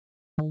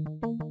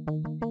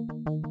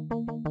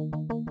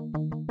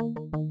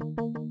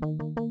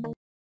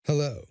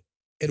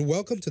and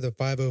welcome to the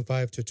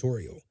 505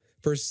 tutorial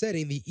for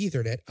setting the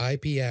Ethernet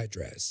IP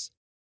address.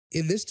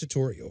 In this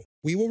tutorial,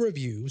 we will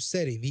review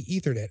setting the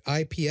Ethernet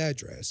IP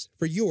address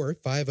for your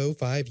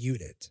 505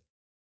 unit.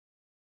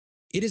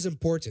 It is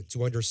important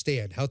to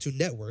understand how to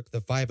network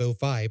the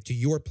 505 to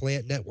your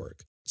plant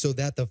network so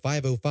that the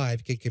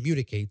 505 can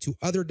communicate to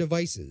other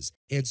devices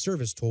and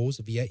service tools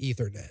via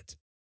Ethernet.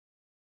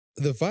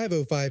 The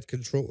 505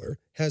 controller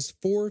has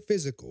 4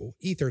 physical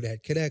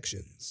Ethernet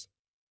connections.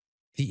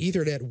 The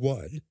Ethernet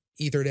 1,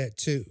 Ethernet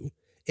 2,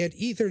 and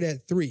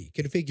Ethernet 3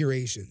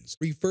 configurations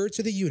refer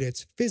to the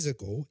unit's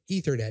physical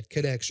Ethernet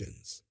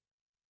connections.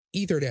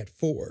 Ethernet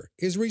 4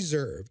 is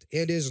reserved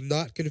and is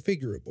not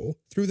configurable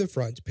through the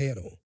front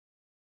panel.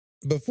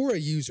 Before a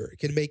user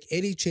can make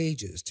any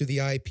changes to the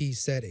IP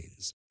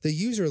settings, the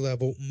user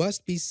level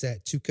must be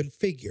set to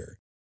configure,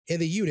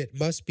 and the unit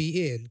must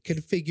be in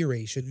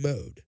configuration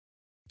mode.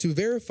 To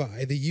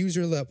verify the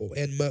user level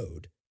and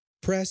mode,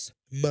 press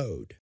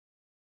Mode.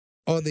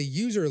 On the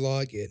User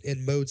Login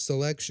and Mode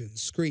Selection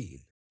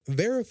screen,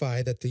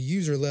 verify that the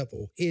user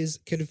level is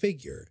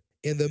Configure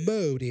and the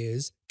mode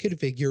is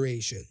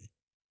Configuration.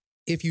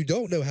 If you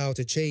don't know how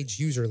to change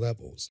user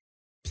levels,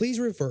 please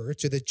refer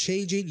to the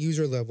Changing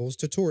User Levels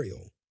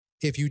tutorial.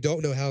 If you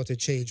don't know how to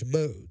change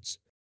modes,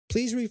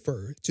 please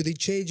refer to the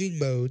Changing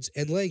Modes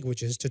and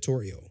Languages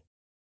tutorial.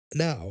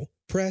 Now,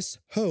 press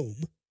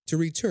Home to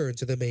return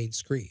to the main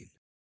screen.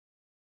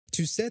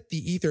 To set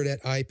the Ethernet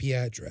IP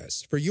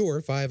address for your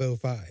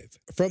 505,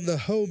 from the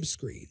Home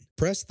screen,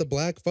 press the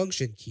black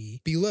function key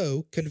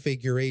below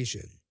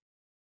Configuration.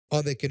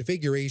 On the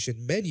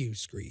Configuration menu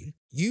screen,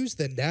 use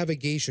the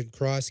navigation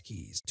cross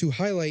keys to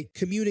highlight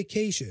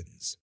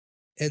Communications,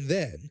 and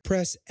then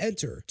press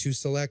Enter to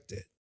select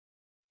it.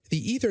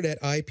 The Ethernet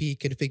IP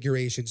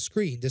configuration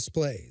screen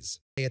displays.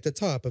 At the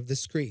top of the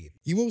screen,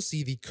 you will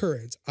see the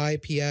current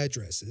IP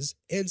addresses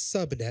and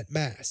subnet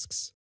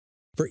masks.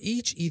 For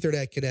each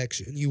Ethernet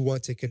connection you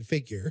want to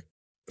configure,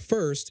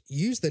 first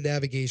use the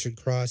navigation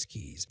cross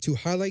keys to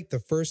highlight the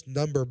first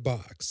number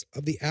box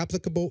of the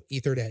applicable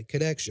Ethernet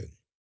connection.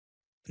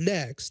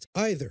 Next,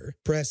 either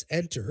press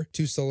Enter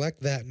to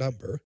select that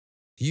number,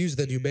 use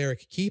the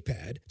numeric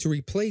keypad to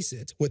replace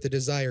it with the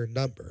desired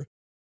number,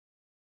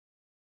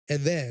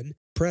 and then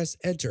press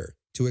Enter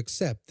to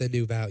accept the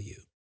new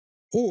value.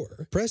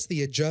 Or press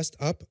the Adjust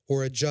Up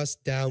or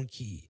Adjust Down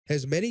key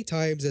as many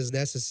times as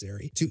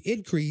necessary to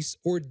increase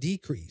or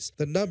decrease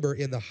the number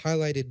in the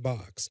highlighted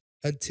box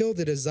until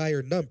the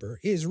desired number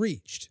is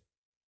reached.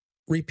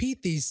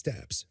 Repeat these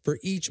steps for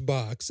each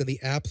box in the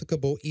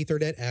applicable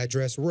Ethernet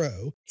address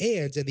row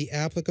and in the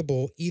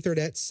applicable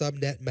Ethernet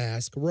subnet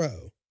mask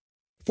row.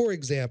 For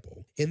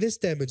example, in this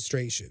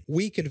demonstration,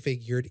 we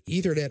configured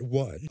Ethernet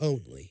 1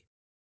 only.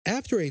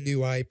 After a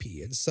new IP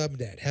and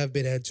subnet have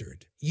been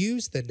entered,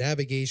 use the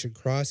navigation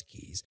cross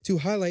keys to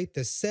highlight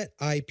the Set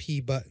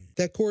IP button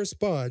that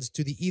corresponds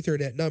to the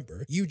Ethernet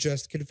number you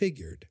just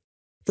configured.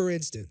 For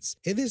instance,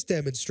 in this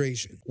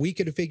demonstration, we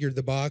configured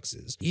the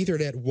boxes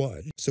Ethernet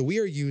 1, so we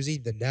are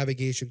using the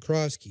navigation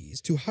cross keys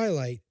to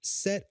highlight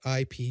Set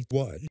IP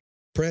 1.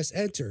 Press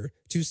Enter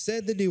to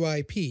send the new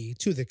IP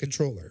to the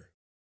controller.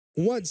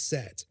 Once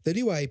set, the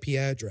new IP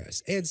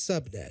address and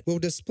subnet will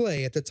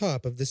display at the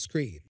top of the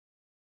screen.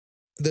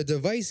 The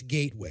device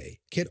gateway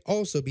can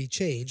also be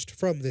changed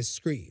from this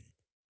screen.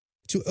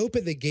 To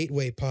open the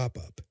gateway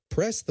pop-up,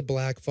 press the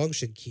black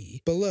function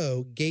key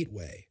below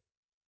Gateway.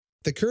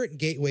 The current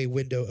gateway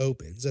window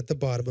opens at the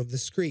bottom of the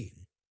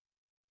screen.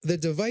 The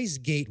device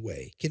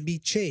gateway can be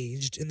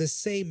changed in the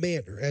same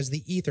manner as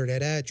the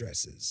Ethernet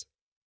addresses.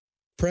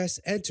 Press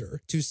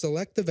Enter to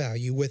select the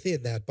value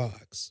within that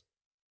box.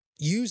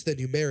 Use the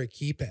numeric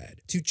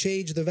keypad to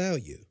change the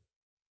value.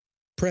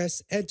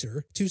 Press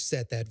Enter to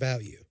set that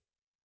value.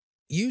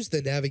 Use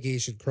the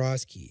navigation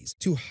cross keys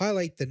to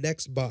highlight the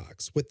next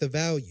box with the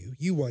value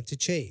you want to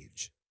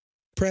change.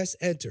 Press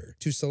Enter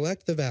to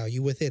select the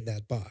value within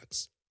that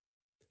box.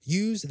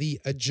 Use the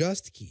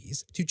Adjust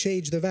keys to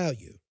change the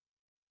value.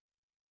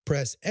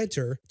 Press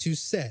Enter to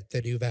set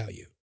the new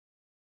value.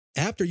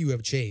 After you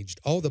have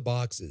changed all the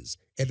boxes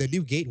and the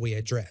new gateway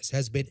address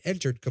has been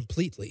entered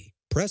completely,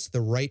 press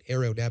the right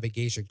arrow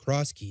navigation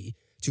cross key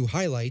to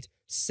highlight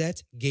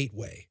Set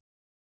Gateway.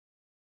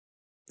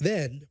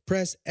 Then,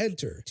 press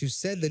Enter to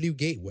send the new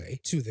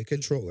gateway to the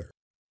controller.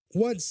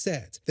 Once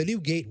set, the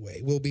new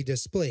gateway will be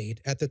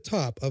displayed at the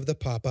top of the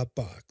pop-up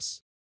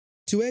box.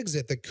 To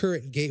exit the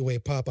current gateway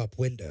pop-up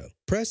window,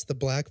 press the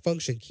black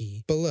function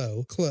key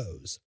below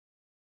Close.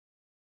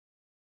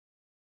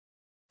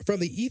 From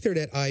the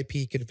Ethernet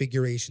IP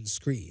configuration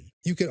screen,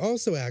 you can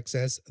also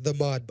access the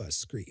Modbus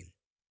screen.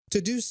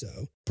 To do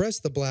so, press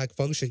the black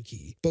function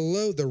key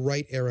below the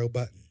right arrow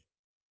button.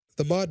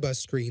 The Modbus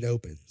screen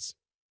opens.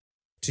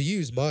 To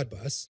use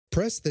Modbus,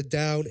 press the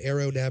down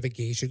arrow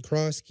navigation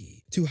cross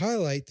key to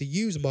highlight the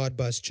Use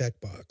Modbus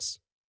checkbox.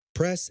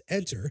 Press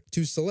Enter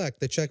to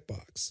select the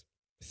checkbox.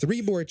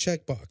 3 more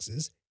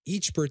checkboxes,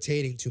 each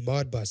pertaining to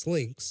Modbus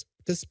links,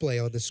 display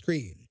on the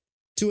screen.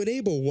 To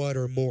enable one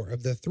or more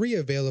of the 3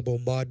 available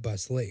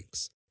Modbus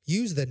links,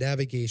 use the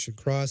navigation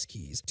cross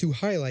keys to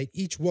highlight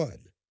each one,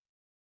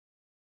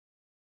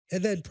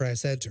 and then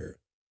press Enter.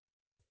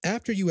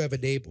 After you have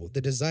enabled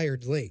the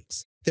desired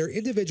links, their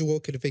individual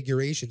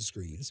configuration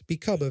screens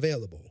become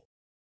available.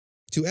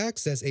 To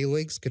access a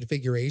link's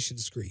configuration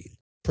screen,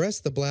 press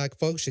the black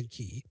function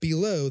key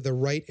below the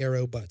right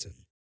arrow button.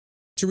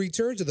 To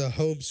return to the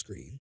home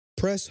screen,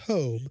 press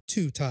Home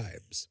 2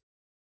 times.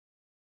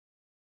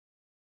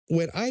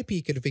 When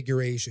IP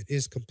configuration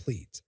is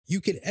complete, you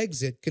can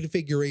exit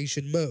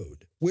configuration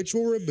mode, which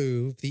will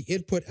remove the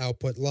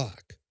input-output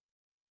lock.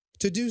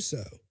 To do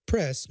so,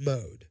 press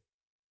Mode.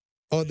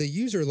 On the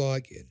user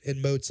login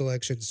and mode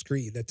selection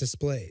screen that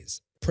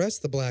displays, press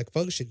the black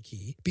function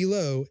key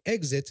below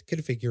Exit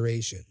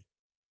Configuration.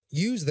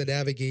 Use the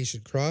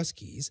navigation cross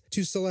keys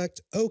to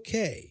select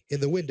OK in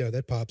the window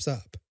that pops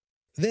up.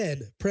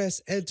 Then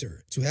press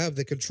Enter to have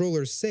the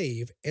controller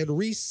save and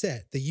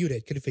reset the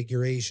unit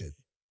configuration.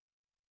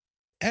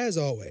 As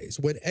always,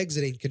 when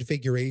exiting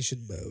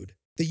configuration mode,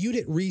 the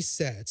unit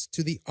resets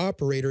to the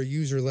operator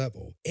user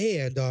level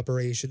and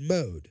operation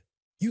mode.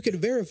 You can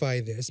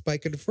verify this by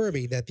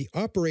confirming that the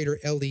operator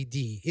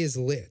LED is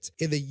lit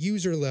in the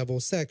user level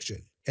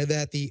section and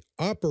that the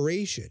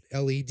operation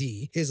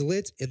LED is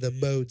lit in the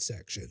mode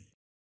section.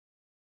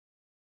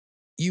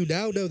 You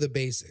now know the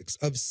basics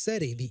of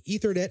setting the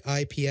Ethernet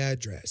IP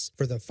address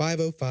for the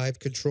 505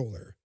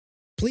 controller.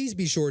 Please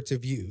be sure to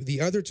view the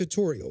other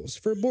tutorials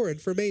for more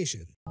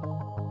information.